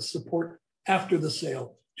resources to support after the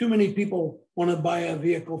sale. Too many people want to buy a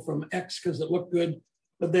vehicle from X because it looked good,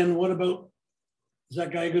 but then what about, is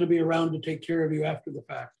that guy going to be around to take care of you after the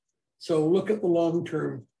fact? So look at the long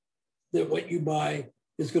term, that what you buy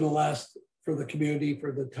is going to last for the community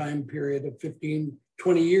for the time period of 15,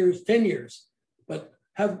 20 years, 10 years. But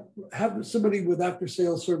have somebody with after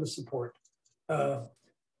sales service support.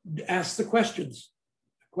 Ask the questions.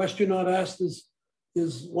 A question not asked is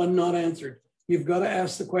one not answered. You've got to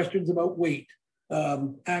ask the questions about weight,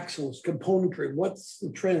 axles, componentry, what's the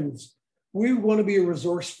trends. We want to be a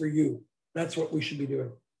resource for you. That's what we should be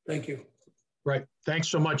doing. Thank you. Right. Thanks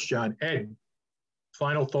so much, John. Ed,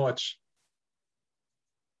 final thoughts.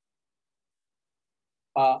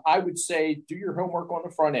 I would say do your homework on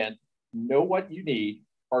the front end, know what you need,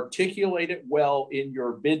 articulate it well in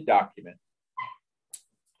your bid document.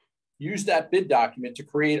 Use that bid document to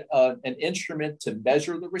create an instrument to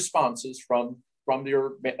measure the responses from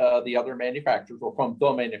the other manufacturers or from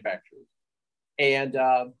the manufacturers. And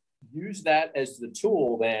use that as the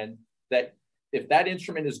tool then, that if that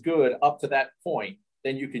instrument is good up to that point,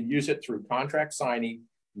 then you can use it through contract signing,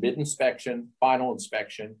 mid-inspection, final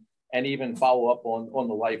inspection, and even follow up on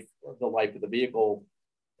the life of the vehicle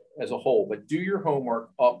as a whole. But do your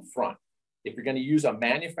homework up front. If you're going to use a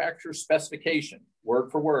manufacturer's specification,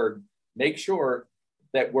 word for word, make sure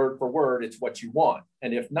that word for word it's what you want.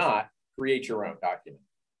 And if not, create your own document.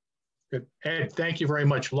 Good. Ed, thank you very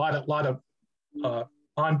much. A lot of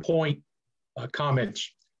on-point comments.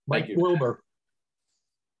 Mike Wilbur.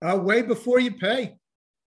 Way before you pay.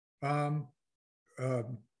 Load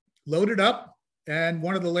it up. And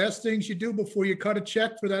one of the last things you do before you cut a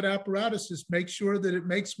check for that apparatus is make sure that it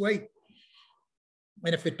makes weight.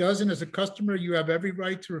 And if it doesn't, as a customer, you have every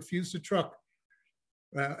right to refuse the truck,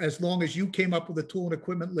 as long as you came up with a tool and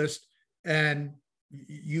equipment list and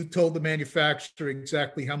you told the manufacturer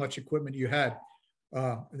exactly how much equipment you had.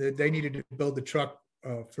 They needed to build the truck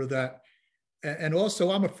for that. And also,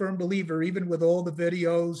 I'm a firm believer, even with all the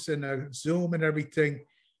videos and Zoom and everything,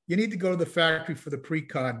 you need to go to the factory for the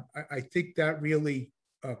pre-con. I think that really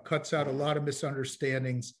cuts out a lot of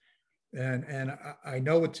misunderstandings. And I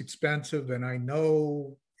know it's expensive and I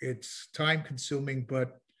know it's time consuming,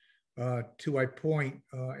 but to my point,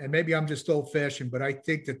 and maybe I'm just old fashioned, but I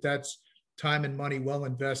think that that's time and money well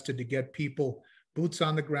invested to get people boots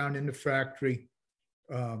on the ground in the factory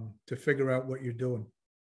to figure out what you're doing.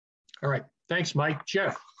 All right. Thanks, Mike.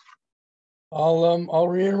 Jeff. I'll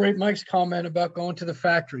reiterate Mike's comment about going to the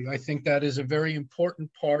factory. I think that is a very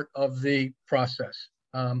important part of the process.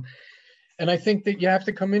 And I think that you have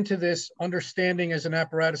to come into this understanding as an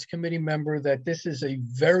apparatus committee member that this is a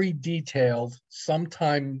very detailed,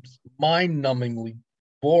 sometimes mind-numbingly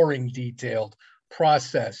boring detailed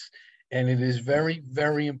process. And it is very,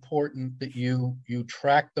 very important that you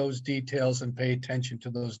track those details and pay attention to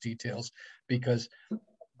those details, because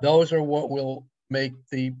those are what will make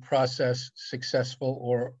the process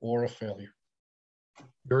successful or a failure.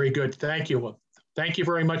 Very good. Thank you. Thank you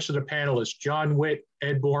very much to the panelists, John Witt,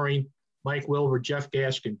 Ed Boring, Mike Wilbur, Jeff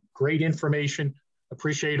Gaskin. Great information.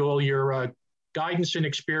 Appreciate all your guidance and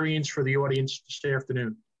experience for the audience this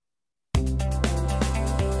afternoon.